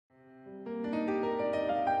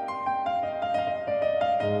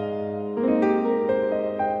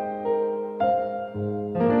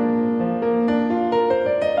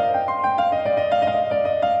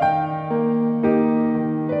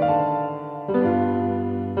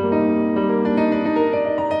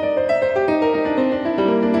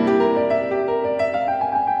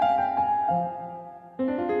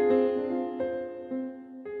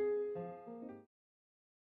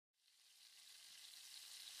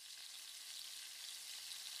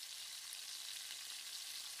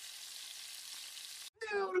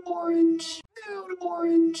Orange.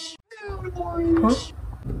 Huh?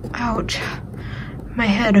 Ouch. My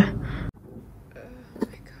head. Oh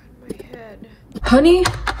my god, my head. Honey?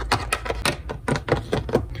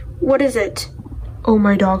 What is it? Oh,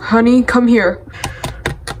 my dog. Honey, come here.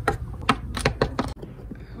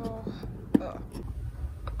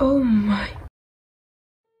 Oh my.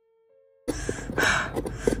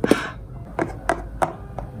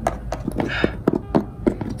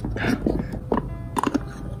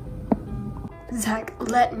 Zach,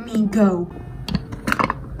 let me go.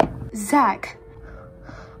 Zach,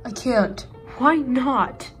 I can't. Why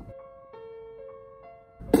not?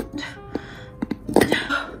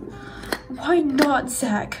 Why not,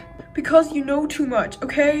 Zach? Because you know too much,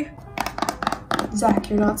 okay? Zach,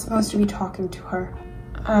 you're not supposed to be talking to her.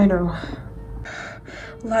 I know.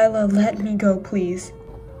 Lila, let me go, please.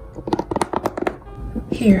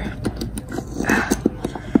 Here.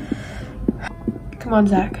 Come on,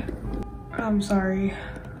 Zach. I'm sorry.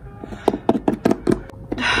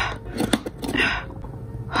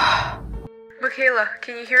 Michaela,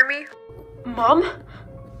 can you hear me? Mom?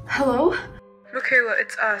 Hello? Michaela,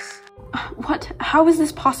 it's us. What? How is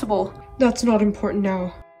this possible? That's not important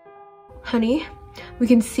now. Honey, we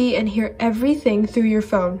can see and hear everything through your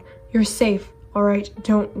phone. You're safe, all right?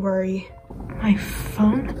 Don't worry. My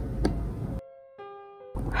phone?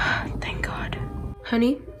 Thank God.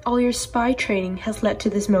 Honey, all your spy training has led to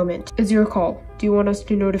this moment. It's your call. Do you want us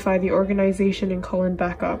to notify the organization and call in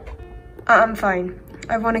backup? I'm fine.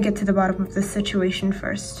 I want to get to the bottom of this situation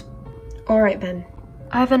first. All right then.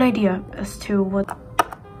 I have an idea as to what...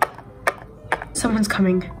 Someone's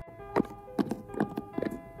coming.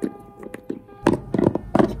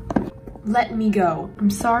 Let me go. I'm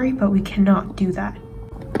sorry, but we cannot do that.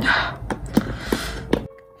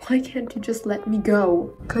 Why can't you just let me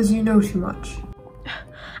go? Because you know too much.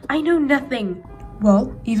 I know nothing.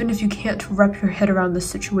 Well, even if you can't wrap your head around the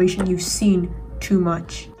situation, you've seen too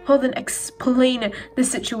much. Well, then explain the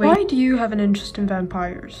situation. Why do you have an interest in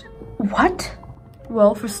vampires? What?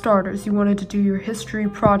 Well, for starters, you wanted to do your history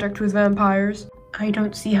project with vampires. I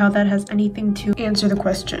don't see how that has anything to answer the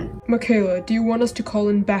question. Michaela, do you want us to call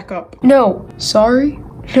in backup? No. Sorry?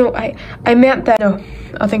 No, I meant that. No,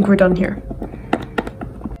 I think we're done here.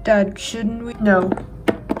 Dad, shouldn't we? No.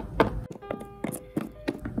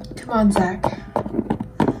 Come on, Zach.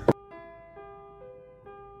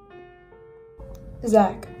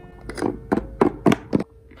 Zach.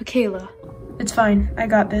 Michaela. It's fine. I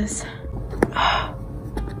got this.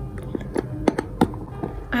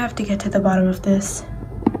 I have to get to the bottom of this.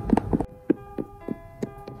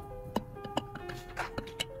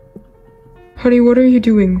 Honey, what are you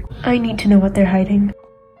doing? I need to know what they're hiding.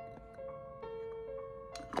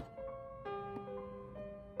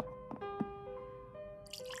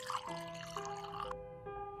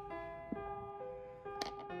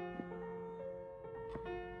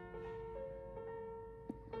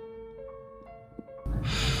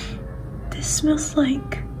 This smells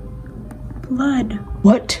like blood.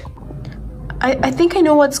 What? I think I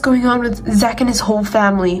know what's going on with Zach and his whole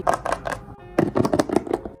family.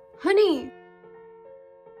 Honey!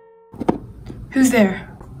 Who's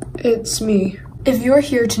there? It's me. If you're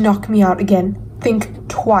here to knock me out again, think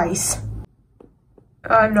twice.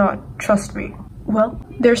 I'm not. Trust me. Well,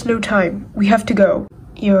 there's no time. We have to go.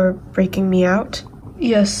 You're breaking me out?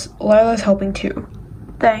 Yes, Lila's helping too.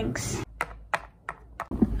 Thanks.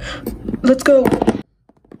 Let's go.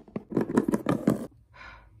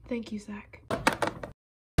 Thank you, Zach.